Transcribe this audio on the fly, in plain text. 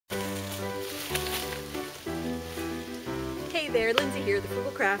there, Lindsay here, the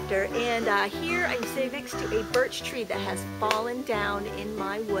Frugal Crafter, and here I'm sitting next to a birch tree that has fallen down in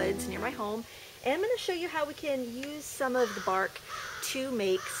my woods near my home, and I'm going to show you how we can use some of the bark to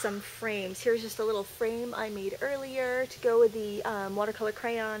make some frames. Here's just a little frame I made earlier to go with the watercolor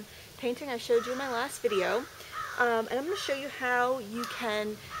crayon painting I showed you in my last video, and I'm going to show you how you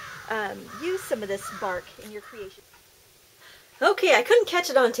can use some of this bark in your creation. Okay, I couldn't catch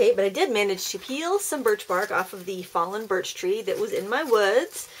it on tape, but I did manage to peel some birch bark off of the fallen birch tree that was in my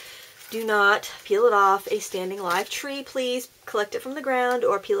woods. Do not peel it off a standing live tree, please. Collect it from the ground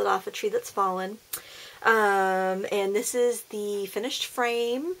or peel it off a tree that's fallen. And this is the finished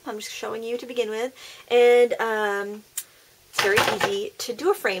frame I'm just showing you to begin with. And it's very easy to do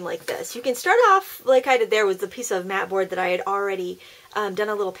a frame like this. You can start off like I did there with the piece of mat board that I had already done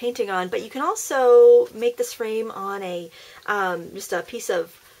a little painting on, but you can also make this frame on a just a piece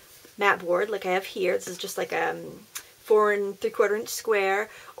of mat board like I have here. This is just like a 4 3/4 inch square,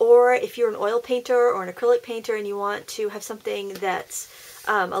 or if you're an oil painter or an acrylic painter and you want to have something that's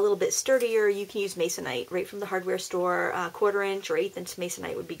a little bit sturdier, you can use masonite right from the hardware store. 1/4 inch or 1/8 inch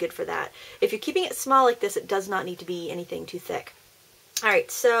masonite would be good for that. If you're keeping it small like this, it does not need to be anything too thick.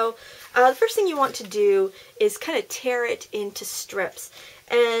 Alright, so the first thing you want to do is kind of tear it into strips.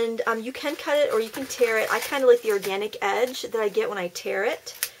 And you can cut it or you can tear it. I kind of like the organic edge that I get when I tear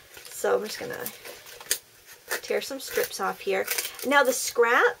it. So I'm just going to tear some strips off here. Now the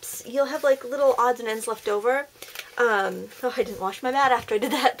scraps, you'll have like little odds and ends left over. Oh, I didn't wash my mat after I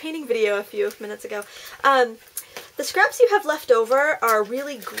did that painting video a few minutes ago. The scraps you have left over are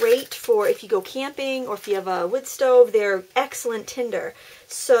really great for if you go camping or if you have a wood stove. They're excellent tinder.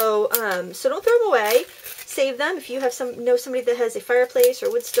 So so don't throw them away. Save them. If you have somebody that has a fireplace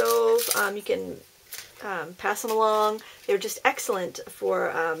or wood stove, you can pass them along. They're just excellent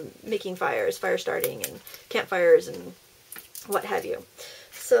for making fires, fire starting, and campfires and what have you.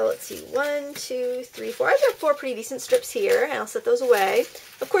 So let's see, 1, 2, 3, 4. I've got 4 pretty decent strips here, and I'll set those away.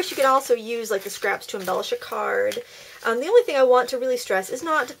 Of course, you can also use like the scraps to embellish a card. The only thing I want to really stress is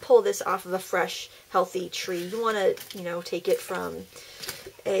not to pull this off of a fresh, healthy tree. You want to, you know, take it from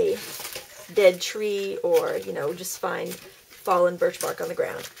a dead tree or, you know, just find fallen birch bark on the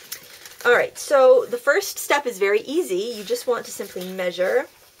ground. Alright, so the first step is very easy. You just want to simply measure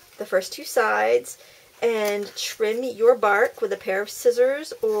the first 2 sides and trim your bark with a pair of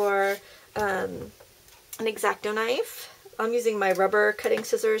scissors or an X-Acto knife. I'm using my rubber cutting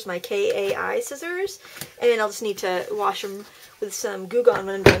scissors, my KAI scissors, and I'll just need to wash them with some Goo Gone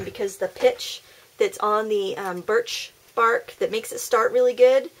when I'm done because the pitch that's on the birch bark that makes it start really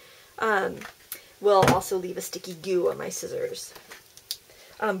good will also leave a sticky goo on my scissors.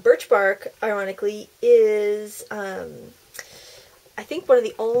 Birch bark, ironically, is I think one of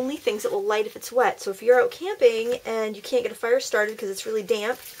the only things that will light if it's wet. So if you're out camping and you can't get a fire started because it's really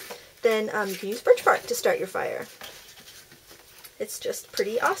damp, then you can use birch bark to start your fire. It's just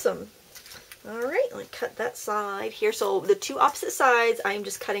pretty awesome. Alright, let me cut that side here. So the 2 opposite sides, I'm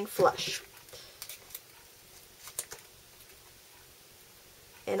just cutting flush.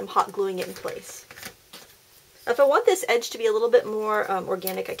 And I'm hot gluing it in place. If I want this edge to be a little bit more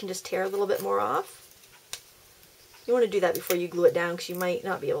organic, I can just tear a little bit more off. You want to do that before you glue it down because you might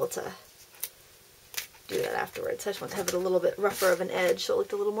not be able to do that afterwards. I just want to have it a little bit rougher of an edge so it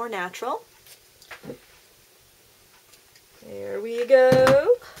looked a little more natural. There we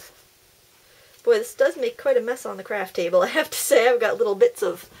go. Boy, this does make quite a mess on the craft table, I have to say. I've got little bits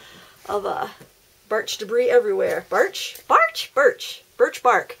of birch debris everywhere. Birch? Birch? Birch. Birch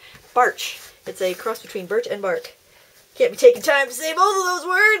bark. Birch. It's a cross between birch and bark. Can't be taking time to say both of those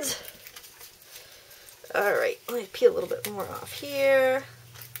words. Alright, let me peel a little bit more off here.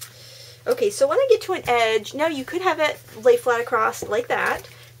 Okay, so when I get to an edge, now you could have it lay flat across like that.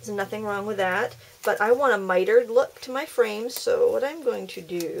 There's nothing wrong with that. But I want a mitered look to my frame, so what I'm going to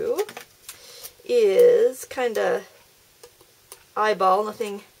do is kind of eyeball,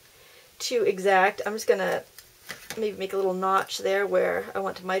 nothing too exact. I'm just going to maybe make a little notch there where I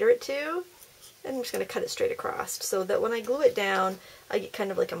want to miter it to. And I'm just going to cut it straight across so that when I glue it down, I get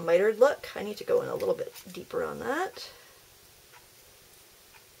kind of like a mitered look. I need to go in a little bit deeper on that.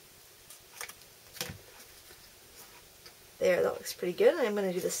 There, that looks pretty good. And I'm going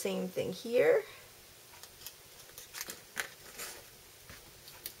to do the same thing here.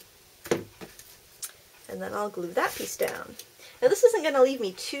 And then I'll glue that piece down. Now this isn't going to leave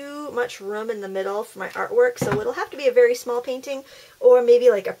me too much room in the middle for my artwork, so it'll have to be a very small painting, or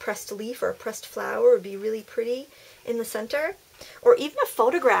maybe like a pressed leaf or a pressed flower would be really pretty in the center. Or even a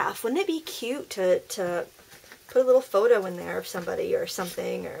photograph. Wouldn't it be cute to put a little photo in there of somebody or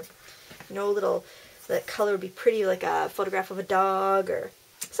something, or, you know, a little That color would be pretty, like a photograph of a dog or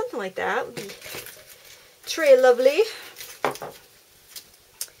something like that. Would be très lovely.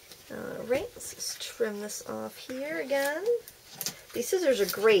 Alright, let's just trim this off here again. These scissors are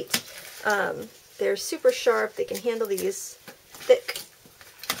great. They're super sharp. They can handle these thick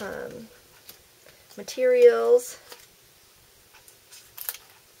materials.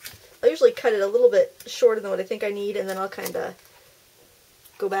 I usually cut it a little bit shorter than what I think I need, and then I'll kind of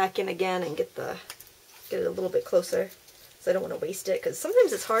go back in again and get it a little bit closer, so I don't want to waste it, because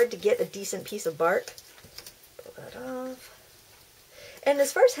sometimes it's hard to get a decent piece of bark. Pull that off. And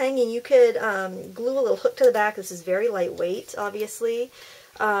as far as hanging, you could glue a little hook to the back. This is very lightweight, obviously.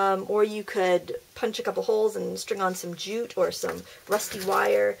 Or you could punch a couple holes and string on some jute or some rusty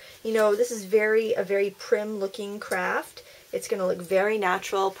wire. You know, this is a very prim looking craft. It's going to look very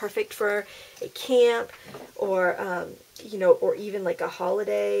natural, perfect for a camp or, you know, or even like a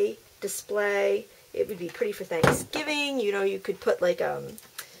holiday display. It would be pretty for Thanksgiving. You know, you could put like a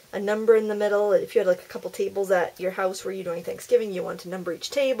number in the middle. If you had like a couple tables at your house where you're doing Thanksgiving, you want to number each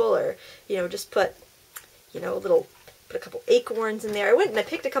table, or, you know, just put, you know, put a couple acorns in there. I went and I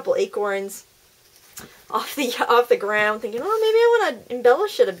picked a couple acorns off the ground, thinking, oh, maybe I want to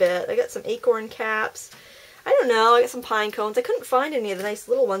embellish it a bit. I got some acorn caps. I don't know. I got some pine cones. I couldn't find any of the nice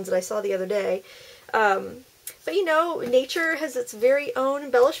little ones that I saw the other day. But, you know, nature has its very own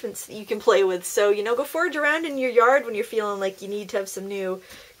embellishments that you can play with. So, you know, go forage around in your yard when you're feeling like you need to have some new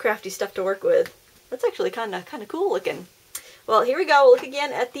crafty stuff to work with. That's actually kind of cool looking. Well, here we go. We'll look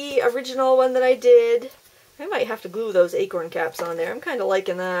again at the original one that I did. I might have to glue those acorn caps on there. I'm kind of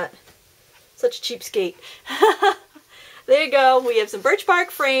liking that. Such a cheapskate. There you go. We have some birch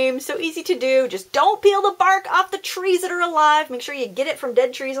bark frames. So easy to do. Just don't peel the bark off the trees that are alive. Make sure you get it from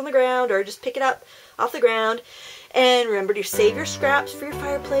dead trees on the ground, or just pick it up off the ground. And remember to save your scraps for your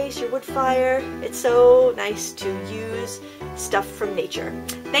fireplace, your wood fire. It's so nice to use stuff from nature.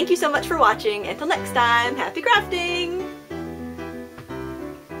 Thank you so much for watching. Until next time, happy crafting!